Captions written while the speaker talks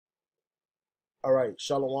All right,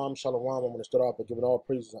 shalom, shalom. I'm going to start off by giving all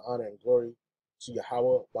praises and honor and glory to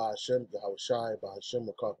Yahweh, by Hashem, Yahweh Shai, by Hashem,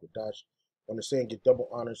 Makar Kodash. I understand give double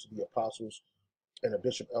honors to the apostles and the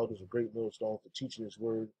bishop elders of Great Millstone for teaching his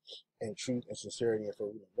word and truth and sincerity and for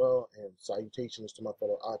reading well. And salutations to my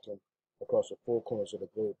fellow Akim across the four corners of the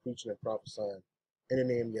globe, preaching and prophesying in the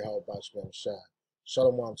name of Yahweh, by Hashem, Shai.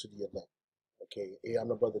 Shalom to the elect. Okay, hey, I'm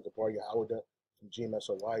the brother Gabar Yahweh from GMS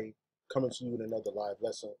Hawaii, coming to you in another live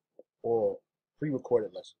lesson or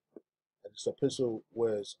pre-recorded lesson. And this epistle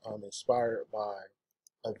was inspired by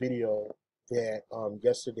a video that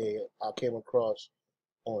yesterday I came across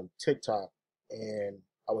on TikTok, and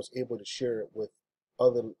I was able to share it with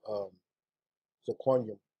other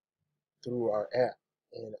Zaquanium through our app.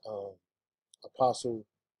 And Apostle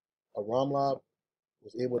Ramlab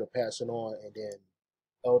was able to pass it on, and then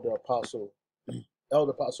Elder Apostle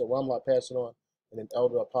Ramlab passed it on, and then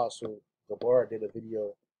Elder Apostle Gabar did a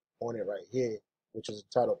video on it right here, which is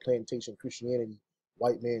entitled Plantation Christianity,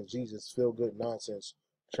 White Man Jesus, Feel Good Nonsense,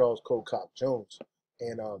 Charles Colcock Jones.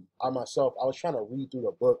 And I myself, I was trying to read through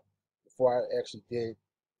the book before I actually did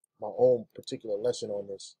my own particular lesson on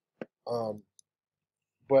this.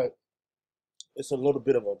 But it's a little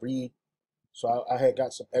bit of a read, so I had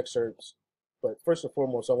got some excerpts. But first and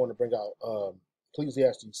foremost, I want to bring out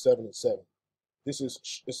Ecclesiastes 7:7. It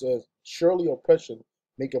says, surely oppression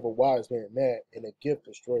maketh a wise man mad, and a gift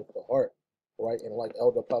destroyeth the heart. Right? And like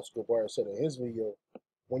Elder Apostle Gabar said in his video,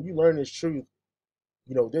 when you learn this truth,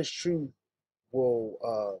 this truth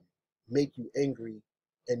will make you angry,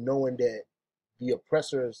 and knowing that the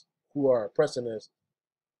oppressors who are oppressing us,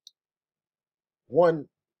 one,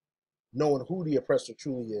 knowing who the oppressor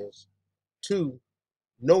truly is, two,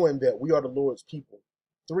 knowing that we are the Lord's people,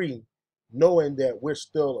 three, knowing that we're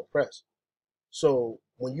still oppressed. So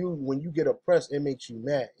when you get oppressed, it makes you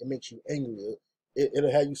mad, it makes you angry,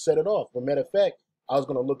 it'll have you set it off. But matter of fact, I was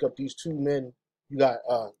gonna look up these two men. You got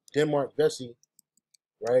Denmark Vesey,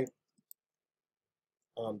 right?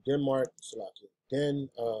 Denmark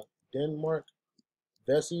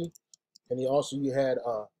Vesey, and you had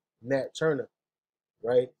Nat Turner,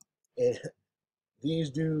 right? And these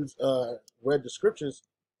dudes read the scriptures,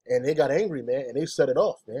 and they got angry, man, and they set it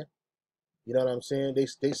off, man. You know what I'm saying?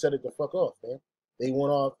 They set it the fuck off, man. They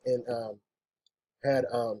went off and had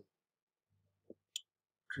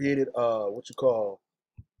created what you call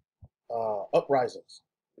uprisings.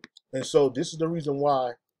 And so this is the reason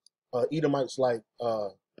why Edomites like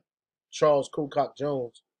Charles Colcock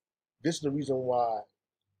Jones, this is the reason why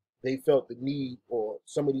they felt the need, or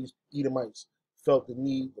some of these Edomites felt the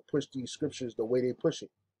need to push these scriptures the way they push it.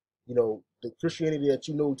 The Christianity that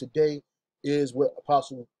you know today is what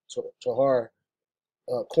Apostle Tahar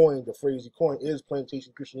coined. The phrase he coined is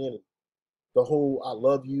plantation Christianity. The whole I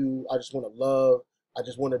love you, I just want to love, I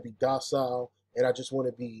just want to be docile, and I just want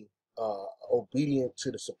to be obedient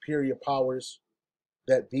to the superior powers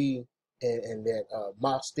that be, and that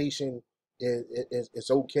my station is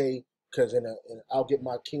okay, because and I'll get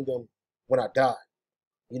my kingdom when I die.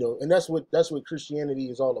 And that's what Christianity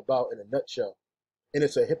is all about in a nutshell. And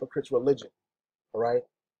it's a hypocrite's religion, all right?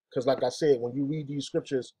 Because like I said, when you read these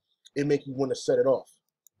scriptures, it make you want to set it off,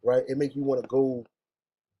 right? It make you want to go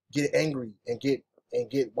get angry and get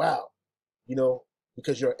wild,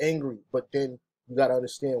 because you're angry. But then you got to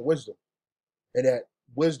understand wisdom, and that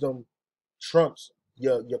wisdom trumps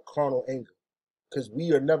your carnal anger, because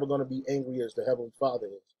we are never going to be angry as the Heavenly Father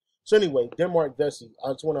is. So anyway, Denmark Vesey,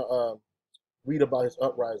 I just want to read about his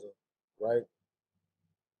uprising, right?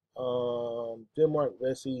 Denmark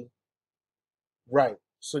Vesey, right?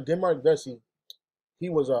 So Denmark Vesey, he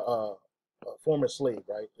was a former slave,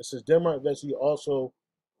 right? It says Denmark Vesey, also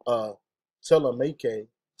Telemake,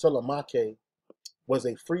 was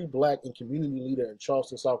a free black and community leader in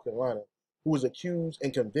Charleston, South Carolina, who was accused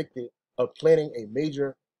and convicted of planning a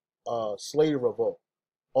major slave revolt.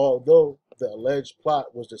 Although the alleged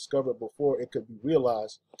plot was discovered before it could be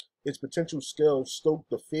realized, its potential scale stoked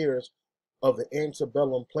the fears of the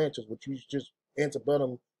antebellum planters, which is just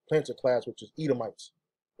antebellum planter class, which is Edomites,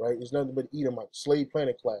 right? It's nothing but Edomites, slave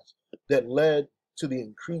planter class, that led to the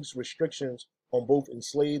increased restrictions on both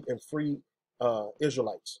enslaved and free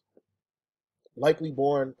Israelites. Likely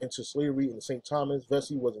born into slavery in St. Thomas,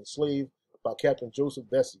 Vesey was enslaved by Captain Joseph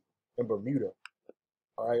Vesey in Bermuda.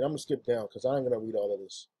 All right, I'm going to skip down because I ain't going to read all of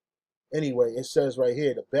this. Anyway, it says right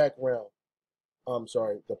here, the background,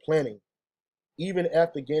 the planning. Even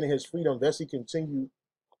after gaining his freedom, Vesey continued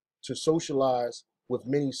to socialize with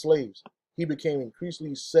many slaves. He became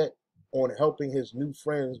increasingly set on helping his new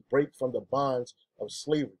friends break from the bonds of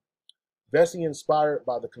slavery. Vesey, inspired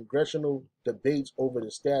by the congressional debates over the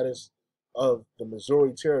status of the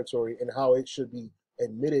Missouri Territory and how it should be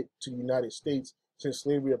admitted to the United States since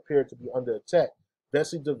slavery appeared to be under attack.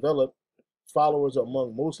 Vesey developed followers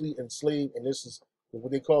among mostly enslaved, and this is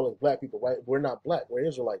what they call it black people, right? We're not black, we're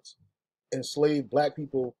Israelites. Enslaved black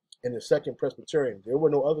people in the Second Presbyterian. There were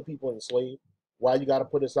no other people enslaved. Why you got to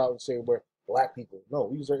put us out and say we're black people? No,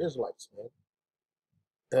 these are Israelites,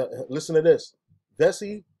 man. Listen to this.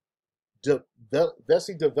 Vesey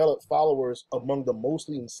developed followers among the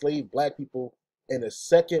mostly enslaved black people in the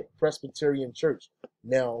Second Presbyterian Church.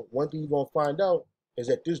 Now, one thing you're going to find out is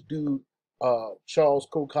that this dude, Charles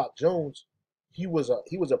Cocock Jones, he was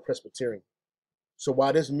a Presbyterian. So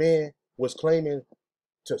while this man was claiming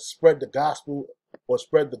to spread the gospel or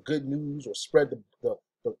spread the good news or spread the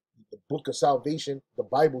book of salvation, the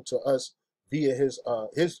Bible, to us via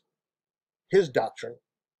his doctrine,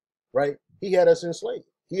 right? He had us enslaved.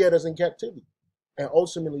 He had us in captivity. And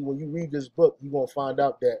ultimately, when you read this book, you're going to find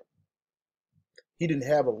out that he didn't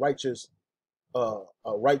have a righteous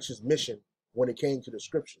mission when it came to the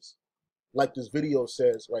scriptures. Like this video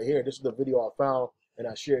says right here, this is the video I found and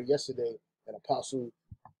I shared yesterday, and Apostle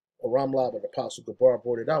Ramlab and Apostle Gabar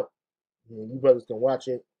brought it out. You brothers can watch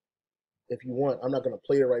it if you want. I'm not going to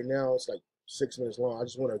play it right now. It's like 6 minutes long. I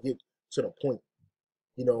just want to get to the point,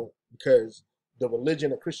 because the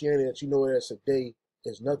religion of Christianity that you know as today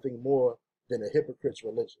is nothing more than a hypocrite's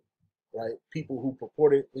religion, right? People who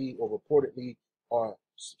purportedly or reportedly are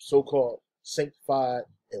so-called sanctified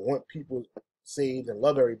and want people saved and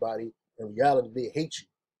love everybody. In reality, they hate you.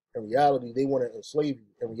 In reality, they want to enslave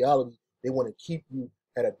you. In reality, they want to keep you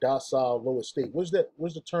at a docile, lower state. What's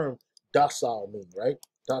the term docile mean, right?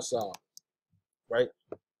 Docile, right?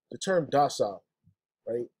 The term docile,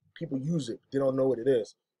 right? People use it. They don't know what it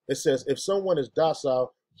is. It says if someone is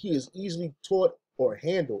docile, he is easily taught or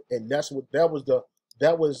handled, and that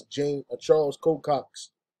was Charles Cocox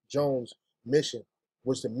Jones' mission,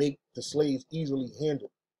 was to make the slaves easily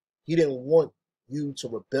handled. He didn't want you to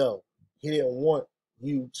rebel. He didn't want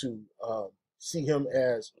you to see him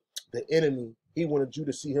as the enemy. He wanted you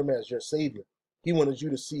to see him as your savior. He wanted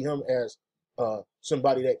you to see him as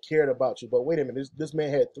somebody that cared about you. But wait a minute, this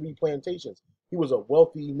man had 3 plantations. He was a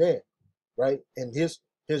wealthy man, right? And his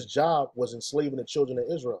job was enslaving the children of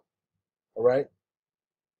Israel, all right?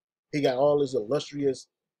 He got all his illustrious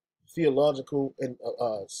theological and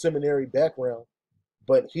seminary background,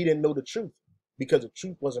 but he didn't know the truth because the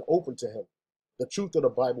truth wasn't open to him. The truth of the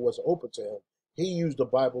Bible wasn't open to him. He used the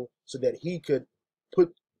Bible so that he could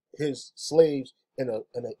put his slaves in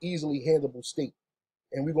an easily handleable state.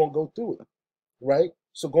 And we're going to go through it, right?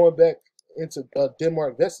 So going back into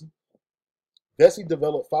Denmark Vesey, Vesey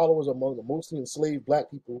developed followers among the mostly enslaved black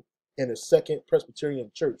people in the Second Presbyterian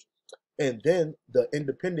Church, and then the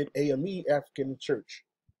independent AME African Church.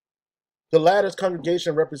 The latter's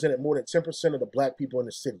congregation represented more than 10% of the black people in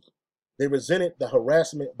the city. They resented the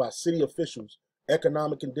harassment by city officials.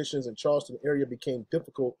 Economic conditions in Charleston area became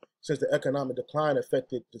difficult since the economic decline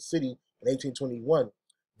affected the city in 1821.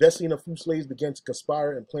 Vesey and a few slaves began to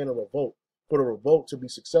conspire and plan a revolt. For the revolt to be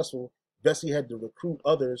successful, Vesey had to recruit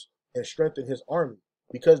others and strengthen his army.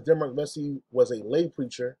 Because Denmark Vesey was a lay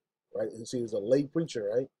preacher, right? You see, he's a lay preacher,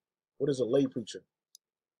 right? What is a lay preacher?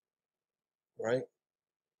 Right?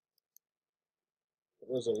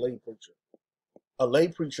 What is a lay preacher? A lay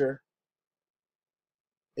preacher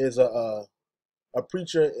is a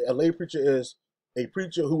preacher. A lay preacher is a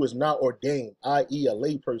preacher who is not ordained, i.e. a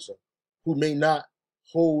lay person, who may not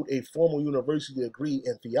hold a formal university degree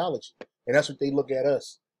in theology. And that's what they look at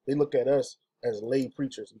us. They look at us as lay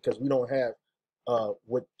preachers because we don't have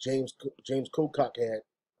what James Cocock had,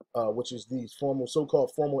 which is these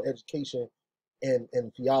so-called formal education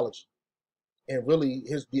in theology. And really,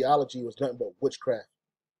 his theology was nothing but witchcraft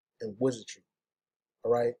and wizardry,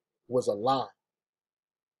 all right? It was a lie,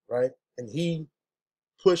 right? And he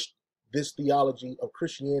pushed this theology of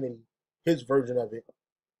Christianity, his version of it,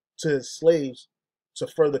 to his slaves to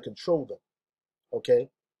further control them, okay?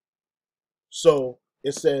 So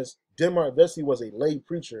it says Denmark Vesey was a lay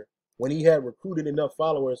preacher. When he had recruited enough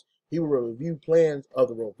followers, he would review plans of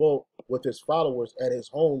the revolt with his followers at his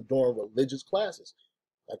home during religious classes.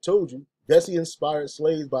 I told you, Vesey inspired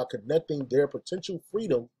slaves by connecting their potential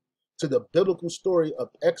freedom to the biblical story of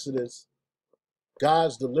Exodus,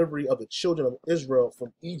 God's delivery of the children of Israel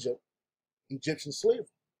from Egyptian slavery,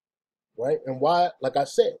 right? And why, like I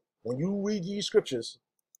said, when you read these scriptures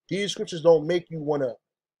don't make you want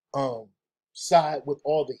to side with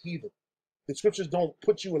all the heathen. The scriptures don't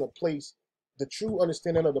put you in a place, the true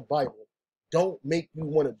understanding of the Bible don't make you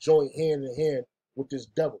want to join hand in hand with this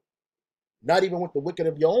devil. Not even with the wicked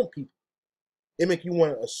of your own people. It make you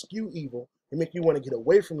want to eschew evil It make you want to get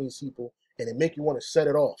away from these people, and it make you want to set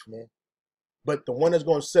it off, man. But the one that's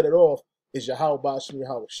going to set it off is Yahweh Ba'ashem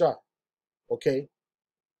Yahweh Shai. Okay?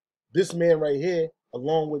 This man right here,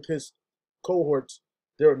 along with his cohorts,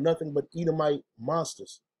 they're nothing but Edomite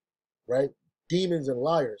monsters, right? Demons and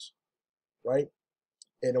liars, right?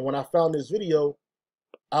 And when I found this video,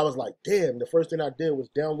 I was like, damn, the first thing I did was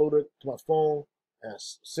download it to my phone and I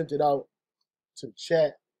sent it out to the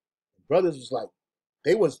chat. Brothers was like,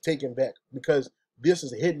 they was taken back because this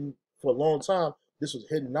is hidden for a long time. This was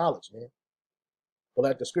hidden knowledge, man. But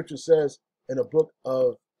like the scripture says in the book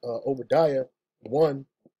of Obadiah 1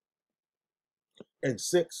 and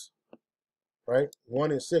 6, right?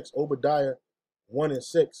 1 and 6, Obadiah 1 and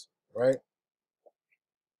 6, right?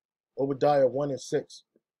 Obadiah 1 and 6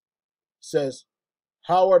 says,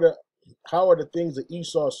 how are the things that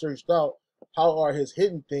Esau searched out? How are his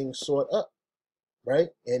hidden things sought up? Right?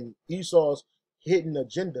 And Esau's hidden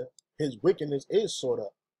agenda, his wickedness is sought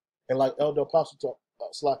up. And like Elder Apostle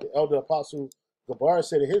Gabar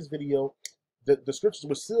said in his video, the scriptures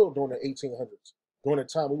were sealed during the 1800s, during the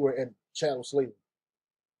time we were in chattel slavery.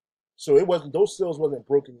 So it wasn't, those seals wasn't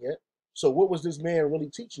broken yet. So what was this man really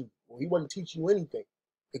teaching you? Well, he wasn't teaching you anything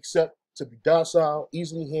except to be docile,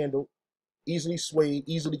 easily handled, easily swayed,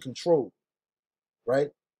 easily controlled, right?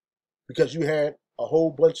 Because you had a whole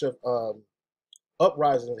bunch of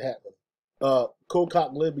uprisings happening.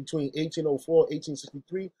 Kokock lived between 1804 and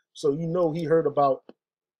 1863, so you know he heard about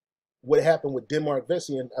what happened with Denmark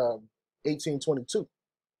Vesey in 1822,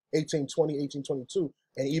 1822,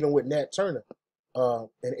 and even with Nat Turner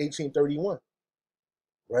in 1831,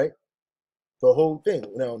 right? The whole thing.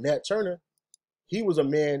 Now, Nat Turner, he was a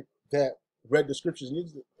man that read the scriptures.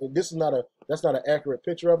 And this is that's not an accurate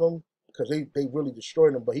picture of him because they really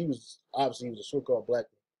destroyed him. But he was a so-called black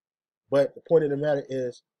man. But the point of the matter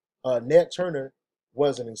is, Nat Turner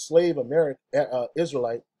was an enslaved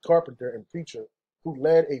Israelite carpenter and preacher who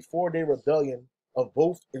led a 4-day rebellion of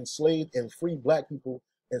both enslaved and free black people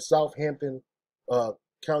in Southampton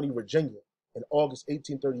County, Virginia, in August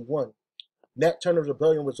 1831. Nat Turner's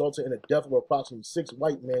rebellion resulted in the death of approximately 6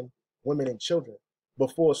 white men, women, and children.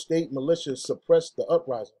 Before state militias suppressed the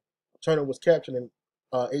uprising, Turner was captured in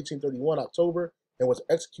 1831 October and was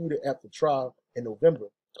executed after trial in November.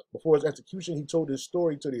 Before his execution, he told his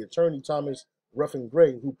story to the attorney Thomas Ruffin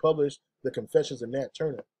Gray, who published the Confessions of Nat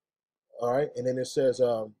Turner. All right, and then it says,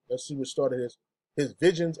 let's see what started his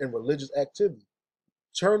visions and religious activity.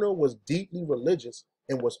 Turner was deeply religious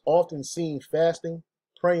and was often seen fasting,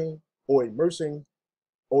 praying, or immersed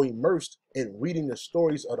in reading the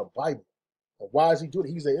stories of the Bible. And why is he doing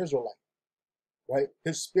it? He's an Israelite, right?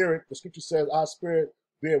 His spirit, the scripture says, our spirit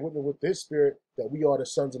bear witness with his spirit that we are the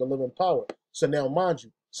sons of the living power. So now, mind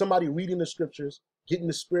you, somebody reading the scriptures, getting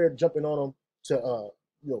the spirit jumping on him to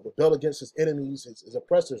rebel against his enemies, his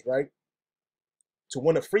oppressors, right? To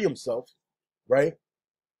want to free himself, right?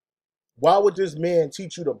 Why would this man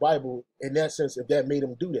teach you the Bible in that sense if that made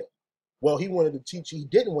him do that? Well, he wanted to teach you, he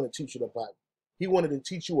didn't want to teach you the Bible. He wanted to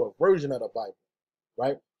teach you a version of the Bible,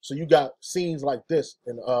 right? So you got scenes like this,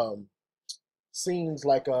 and scenes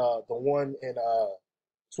like the one in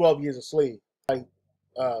 12 Years a Slave, like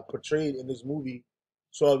portrayed in this movie,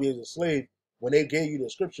 12 Years a Slave. When they gave you the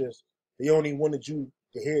scriptures, they only wanted you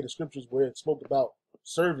to hear the scriptures where it spoke about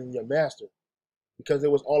serving your master, because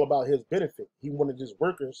it was all about his benefit. He wanted his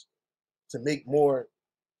workers to make more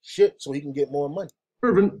shit so he can get more money.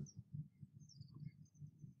 Servant,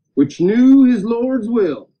 which knew his Lord's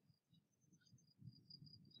will,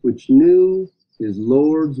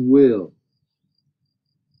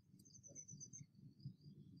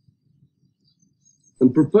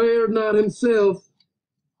 and prepared not himself,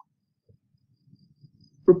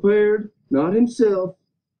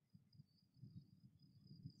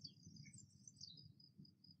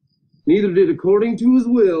 neither did according to his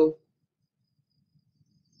will,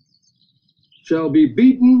 shall be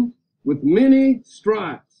beaten with many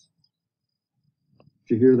stripes.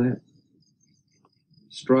 Did you hear that?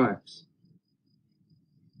 Stripes.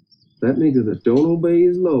 That nigga that don't obey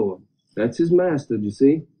his Lord, that's his master, do you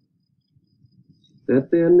see? That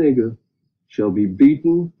there nigga shall be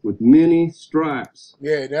beaten with many stripes.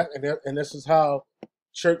 Yeah, and this is how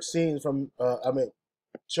church scenes from,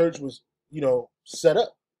 church was, set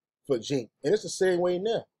up for Gene. And it's the same way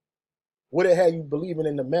now. What it had you believing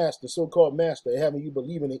in the master, the so-called master, it having you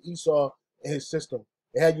believing in Esau and his system.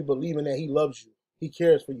 It had you believing that he loves you. He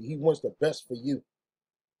cares for you. He wants the best for you,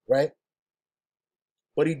 right?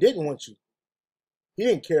 But he didn't want you. He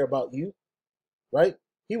didn't care about you, right?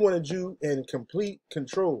 He wanted you in complete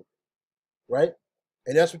control, right?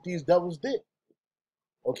 And that's what these devils did,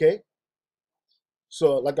 okay?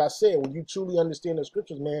 So, like I said, when you truly understand the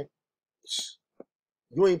scriptures, man,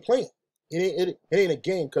 you ain't playing. It ain't a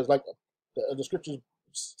game, because like the scriptures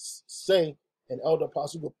say, and Elder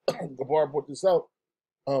Apostle Gabar brought this out,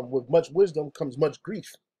 with much wisdom comes much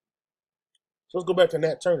grief. So let's go back to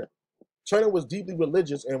Nat Turner. Turner was deeply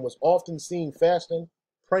religious and was often seen fasting,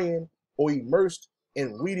 praying, or immersed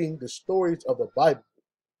in reading the stories of the Bible.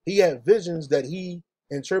 He had visions that he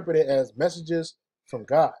interpreted as messages from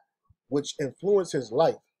God, which influenced his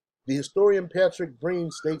life. The historian Patrick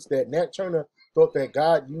Breen states that Nat Turner thought that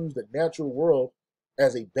God used the natural world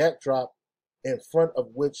as a backdrop in front of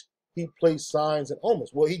which he placed signs and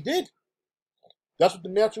omens. Well, he did. That's what the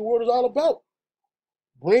natural world is all about.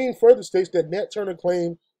 Breen further states that Nat Turner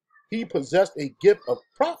claimed he possessed a gift of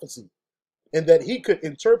prophecy and that he could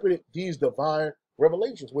interpret these divine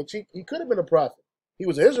revelations, which he could have been a prophet. He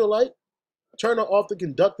was an Israelite. Turner often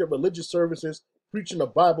conducted religious services, preaching the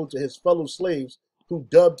Bible to his fellow slaves, who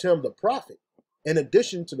dubbed him the prophet. In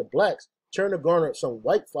addition to the blacks, Turner garnered some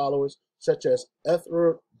white followers, such as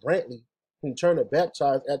Ethel Brantley, whom Turner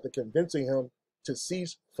baptized after convincing him to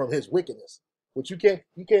cease from his wickedness. Which you can't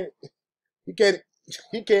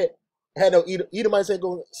have no Edomites ain't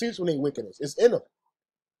going to cease from their wickedness. It's in them.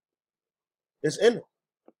 It's in them.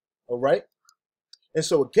 All right. And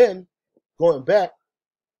so again, going back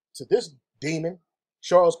to this demon,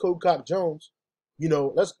 Charles Cocock Jones, I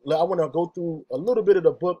want to go through a little bit of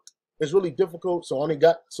the book. It's really difficult, so I only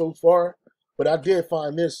got so far, but I did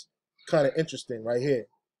find this kind of interesting right here.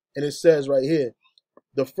 And it says right here,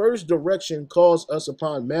 the first direction calls us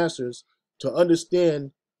upon masters to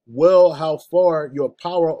understand well how far your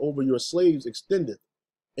power over your slaves extendeth,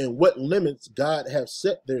 and what limits God hath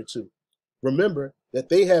set thereto. Remember that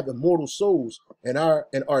they have immortal souls and are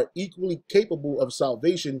equally capable of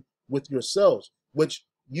salvation with yourselves, which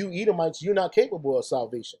you Edomites, you're not capable of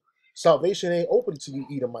salvation. Salvation ain't open to you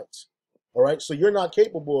Edomites. All right, so you're not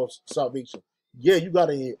capable of salvation. Yeah, you got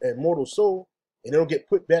an immortal soul, and it'll get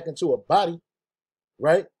put back into a body,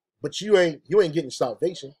 right? But you ain't getting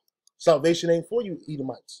salvation. Salvation ain't for you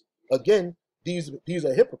Edomites. Again, these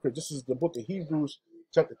are hypocrites. This is the book of Hebrews,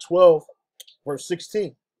 chapter 12, verse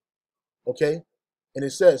 16. Okay? And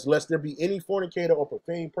it says, lest there be any fornicator or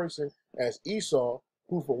profane person as Esau,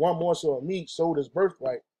 who for one morsel of meat sold his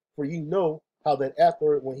birthright. For ye know how that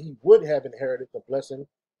after, when he would have inherited the blessing,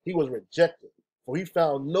 he was rejected. For he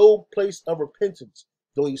found no place of repentance,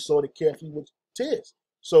 though he sought it carefully with tears.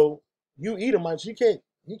 So you Edomites, you can't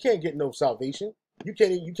get no salvation. You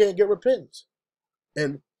can't get repentance.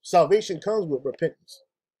 And salvation comes with repentance.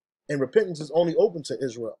 And repentance is only open to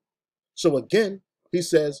Israel. So again, he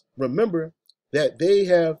says, remember that they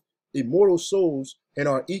have immortal souls and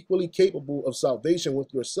are equally capable of salvation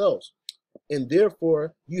with yourselves. And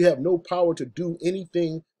therefore, you have no power to do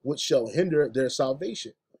anything which shall hinder their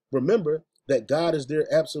salvation. Remember that God is their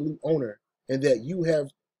absolute owner, and that you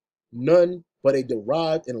have none but a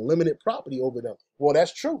derived and limited property over them. Well,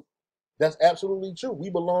 that's true. That's absolutely true. We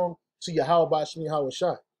belong to Yahweh Bashmi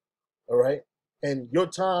Hawashai. All right. And your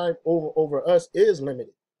time over us is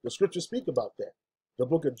limited. The scriptures speak about that. The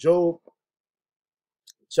book of Job,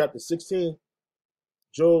 chapter 16,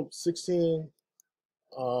 Job 16,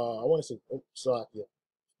 I want to say, sorry, yeah,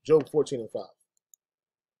 Job 14 and 5.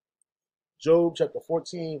 Job chapter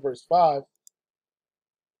 14, verse 5.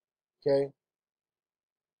 Okay.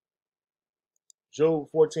 Job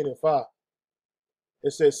 14 and 5.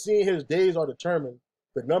 It says, seeing his days are determined,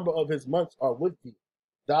 the number of his months are with thee.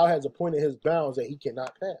 Thou hast appointed his bounds that he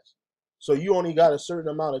cannot pass. So you only got a certain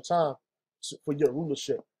amount of time for your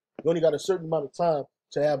rulership. You only got a certain amount of time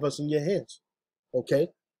to have us in your hands. Okay?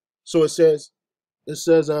 So it says,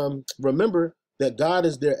 remember that God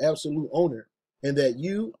is their absolute owner, and that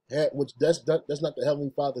you had, which that's not the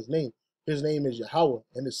Heavenly Father's name. His name is Yahweh,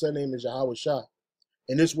 and his son name is Yahweh Shai.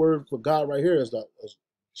 And this word for God right here is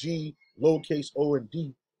G, lowercase O and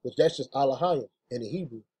D, which that's just Elohim in the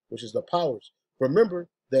Hebrew, which is the powers. Remember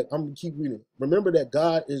that, I'm going to keep reading. Remember that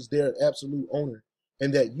God is their absolute owner,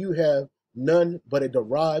 and that you have none but a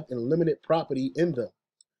derived and limited property in them,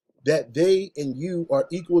 that they and you are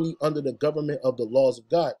equally under the government of the laws of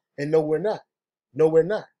God. And no, we're not. No, we're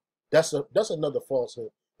not. That's another falsehood.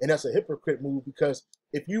 And that's a hypocrite move, because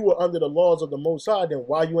if you were under the laws of the Most High, then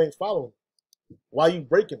why you ain't following? Why you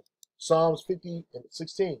breaking it? Psalms 50 and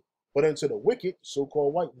 16. But unto the wicked,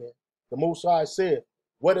 so-called white man, the Most High said,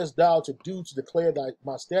 what hast thou to do to declare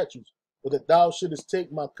my statutes, but that thou shouldest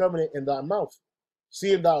take my covenant in thy mouth,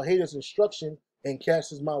 seeing thou hatest instruction and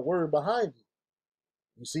castest my word behind thee?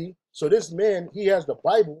 You see? So this man, he has the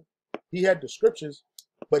Bible, he had the scriptures,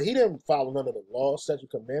 but he didn't follow none of the laws,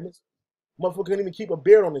 statutes, commandments. Motherfucker couldn't even keep a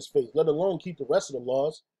beard on his face, let alone keep the rest of the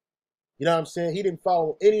laws. You know what I'm saying? He didn't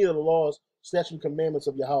follow any of the laws, statute, and commandments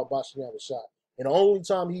of Yahweh Bashem Yahushua. And the only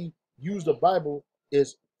time he used the Bible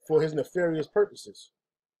is for his nefarious purposes.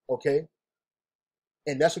 Okay?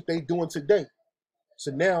 And that's what they're doing today.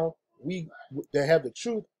 So now we that have the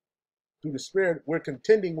truth through the Spirit, we're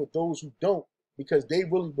contending with those who don't, because they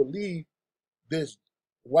really believe this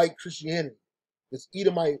white Christianity, this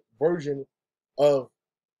Edomite version of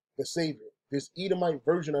the Savior, this Edomite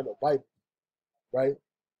version of the Bible, right?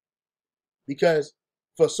 Because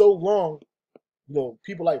for so long,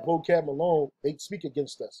 people like Vocab Malone, they speak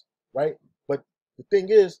against us, right? But the thing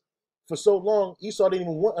is, for so long, Esau didn't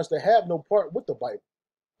even want us to have no part with the Bible.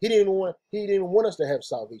 He didn't even want us to have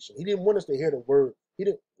salvation. He didn't want us to hear the word. He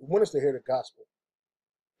didn't want us to hear the gospel.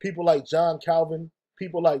 People like John Calvin,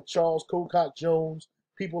 people like Charles Colcock Jones,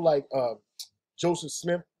 people like Joseph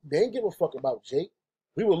Smith, they didn't give a fuck about Jake.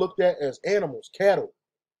 We were looked at as animals, cattle,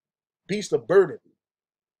 beasts of burden.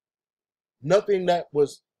 Nothing that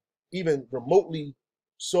was even remotely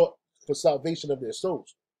sought for salvation of their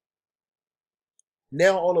souls.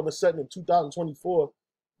 Now, all of a sudden, in 2024,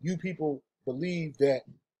 you people believe that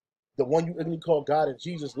the one you ignorantly call God and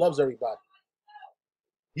Jesus loves everybody.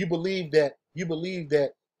 You believe that he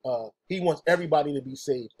wants everybody to be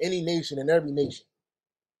saved, any nation and every nation.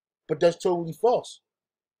 But that's totally false.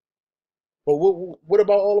 But what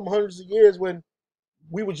about all them hundreds of years when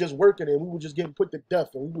we were just working and we were just getting put to death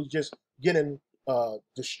and we were just getting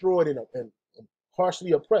destroyed and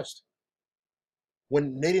harshly oppressed?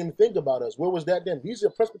 When they didn't think about us, where was that then? These are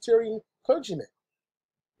Presbyterian clergymen,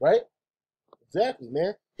 right? Exactly,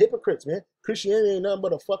 man. Hypocrites, man. Christianity ain't nothing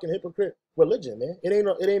but a fucking hypocrite religion, man. It ain't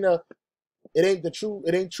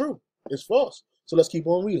true. It's false. So let's keep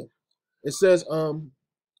on reading. It says,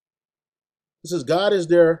 God is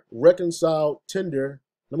their reconciled tender.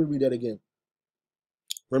 Let me read that again.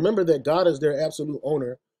 Remember that God is their absolute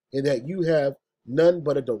owner and that you have none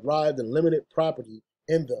but a derived and limited property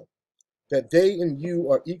in them. That they and you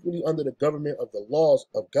are equally under the government of the laws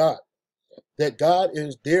of God. That God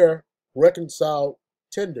is their reconciled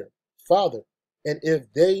tender father. And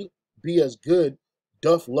if they be as good,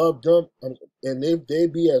 doth love them, and if they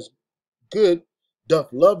be as good,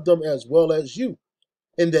 doth love them as well as you.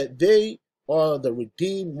 And that they are the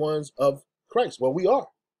redeemed ones of Christ. Well, we are.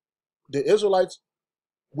 The Israelites,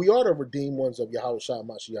 we are the redeemed ones of Yahushua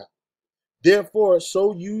Mashiach. Therefore,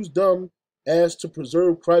 so use them as to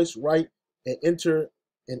preserve Christ's right and enter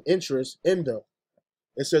an interest in them.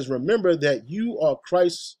 It says, remember that you are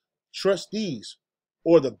Christ's trustees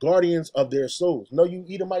or the guardians of their souls. No, you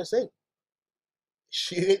Edomites ain't.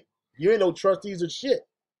 Shit, you ain't no trustees of shit.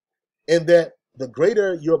 And that the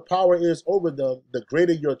greater your power is over them, the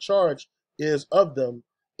greater your charge is of them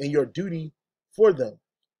and your duty for them.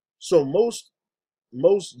 So most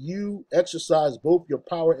you exercise both your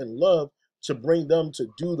power and love to bring them to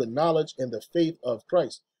do the knowledge and the faith of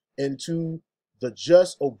Christ and to the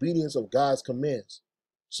just obedience of God's commands.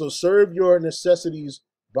 So serve your necessities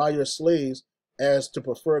by your slaves as to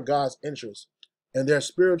prefer God's interests and their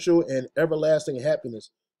spiritual and everlasting happiness.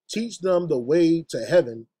 Teach them the way to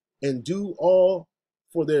heaven and do all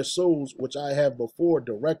for their souls which I have before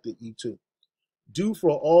directed you to. Do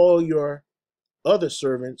for all your other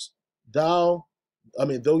servants, though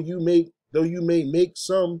you may make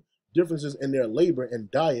some differences in their labor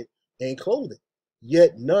and diet and clothing,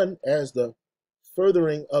 yet none as the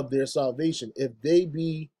furthering of their salvation. If they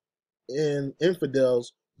be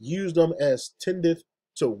infidels, use them as tendeth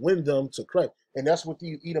to win them to Christ. And that's what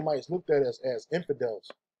these Edomites looked at us as infidels,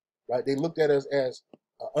 right? They looked at us as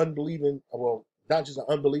unbelieving, well, not just an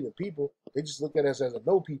unbelieving people. They just looked at us as a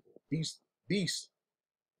no people, beast.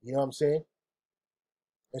 You know what I'm saying?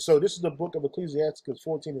 And so this is the book of Ecclesiastes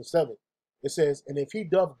 14:7. It says, and if he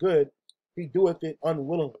doth good, he doeth it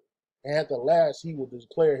unwillingly. And at the last, he will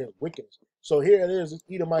declare his wickedness. So here it is, this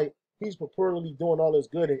Edomite, he's purportedly doing all this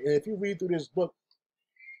good. And if you read through this book,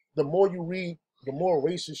 the more you read, the more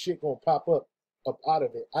racist shit gonna pop up out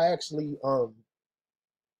of it. I actually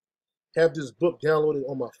have this book downloaded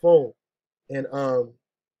on my phone, and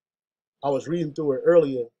I was reading through it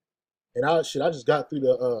earlier, and I just got through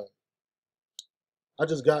the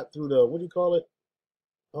what do you call it?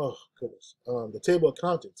 Oh goodness, the table of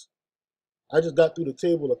contents. I just got through the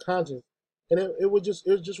table of contents, and it was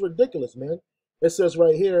just ridiculous, man. It says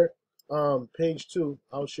right here, page 2.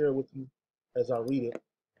 I'll share it with you as I read it.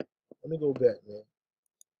 Let me go back, man.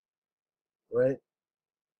 Right,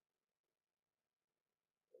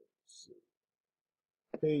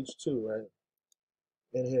 page 2, right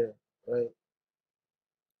in here, right. It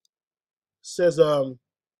says account.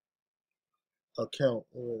 Where are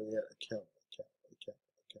we at? Account.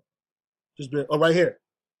 right here.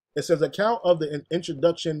 It says account of the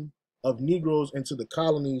introduction of Negroes into the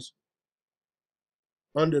colonies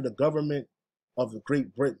under the government of the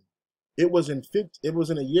Great Britain. It was in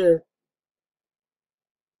a year.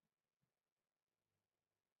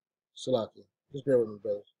 Salakia. Just bear with me,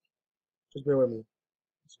 brothers. Just bear with me.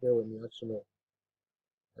 Just bear with me. I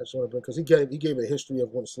just want to bring because he gave a history of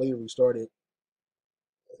when slavery started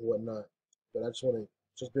and whatnot. But I just want to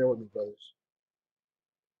just bear with me, brothers.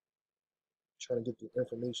 I'm trying to get the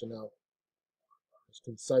information out as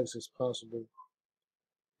concise as possible.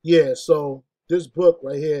 Yeah, so this book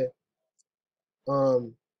right here,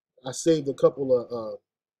 I saved a couple of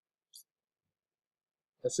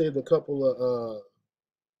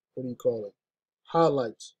what do you call it?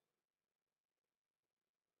 Highlights.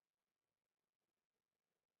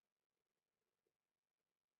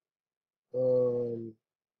 Um,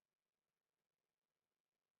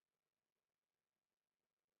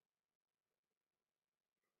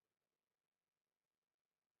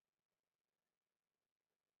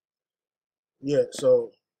 yeah,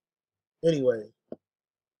 so anyway,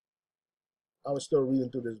 I was still reading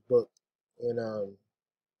through this book, and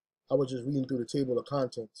I was just reading through the table of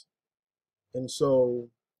contents. And so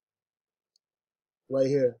right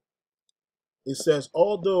here, it says,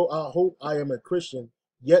 although I hope I am a Christian,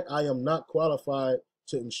 yet I am not qualified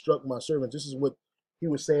to instruct my servants. This is what he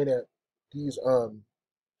was saying that these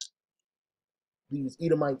these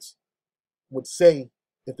Edomites would say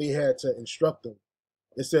if they had to instruct them.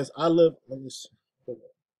 It says, I live, let me see,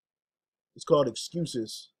 it's called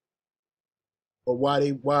excuses, or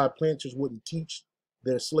why planters wouldn't teach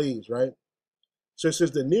their slaves, right? So it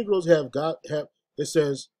says the Negroes it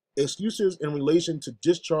says excuses in relation to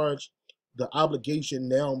discharge the obligation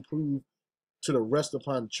now improved to the rest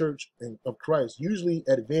upon the church of Christ, usually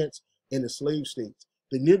advanced in the slave states.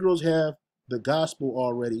 The Negroes have the gospel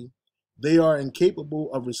already. They are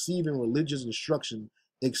incapable of receiving religious instruction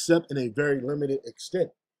except in a very limited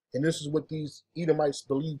extent. And this is what these Edomites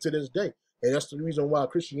believe to this day. And that's the reason why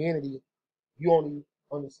Christianity, you only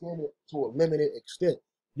understand it to a limited extent.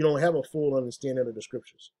 You don't have a full understanding of the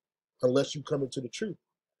scriptures unless you come into the truth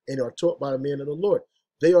and are taught by the man of the Lord.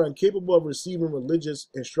 They are incapable of receiving religious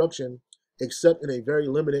instruction except in a very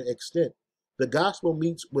limited extent. The gospel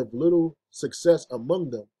meets with little success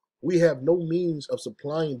among them. We have no means of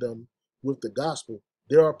supplying them with the gospel.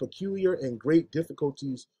 There are peculiar and great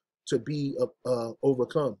difficulties to be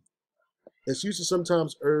overcome. Excuses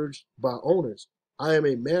sometimes urged by owners. I am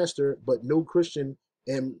a master, but no Christian,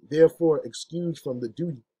 and therefore excused from the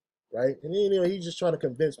duty. Right? And he's just trying to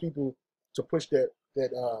convince people to push that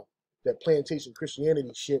plantation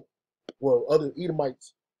Christianity shit. Well, other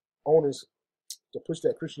Edomites owners to push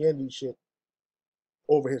that Christianity shit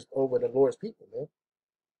over the Lord's people, man.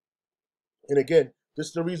 And again, this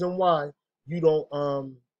is the reason why you don't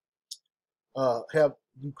have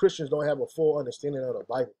you Christians don't have a full understanding of the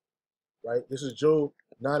Bible. Right? This is Job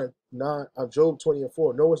 9 Job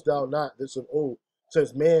 20:4. Knowest thou not this of old,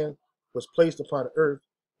 since man was placed upon the earth,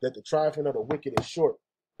 that the triumphing of the wicked is short,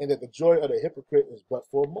 and that the joy of the hypocrite is but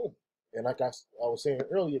for a moment. And like I was saying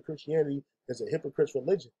earlier, Christianity is a hypocrite's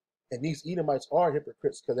religion. And these Edomites are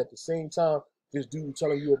hypocrites because at the same time, this dude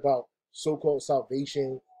telling you about so-called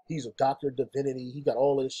salvation, he's a doctor of divinity, he got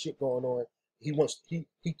all of this shit going on.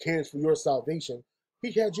 He cares for your salvation.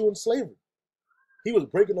 He had you in slavery. He was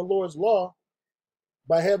breaking the Lord's law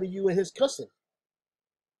by having you in his custody.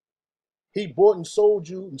 He bought and sold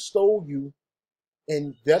you and stole you,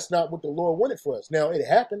 and that's not what the Lord wanted for us. Now, it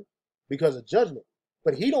happened because of judgment,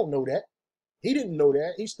 but he don't know that. He didn't know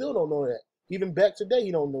that. He still don't know that. Even back today,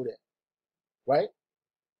 he don't know that, right?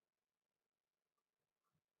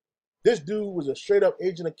 This dude was a straight up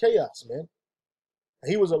agent of chaos, man.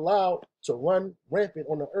 He was allowed to run rampant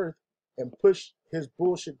on the earth and push his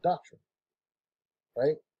bullshit doctrine,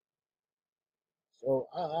 right? So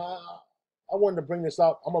I wanted to bring this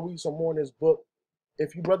out. I'm gonna read some more in this book.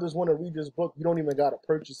 If you brothers want to read this book, you don't even gotta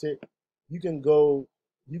purchase it. You can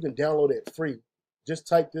download it free. Just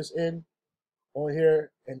type this in on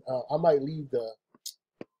here, and I might leave the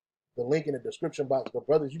link in the description box. But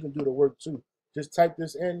brothers, you can do the work too. Just type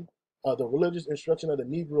this in, the religious instruction of the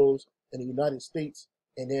Negroes in the United States,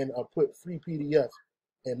 and then put free PDF,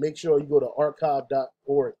 and make sure you go to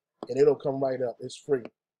archive.org, and it'll come right up. It's free,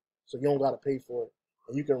 so you don't gotta pay for it,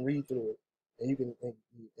 and you can read through it, and you can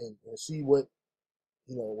and see what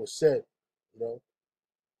was said, you know.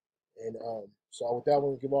 And so with that, I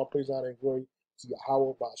want to give all praise, honor, and glory to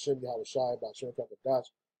Yahweh, Ba'ashem, Yahweh Shai, Ba'ashem, Kakadash.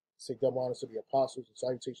 Say double honors to the apostles and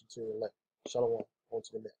salutation to the elect. Shalom. On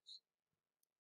to the next.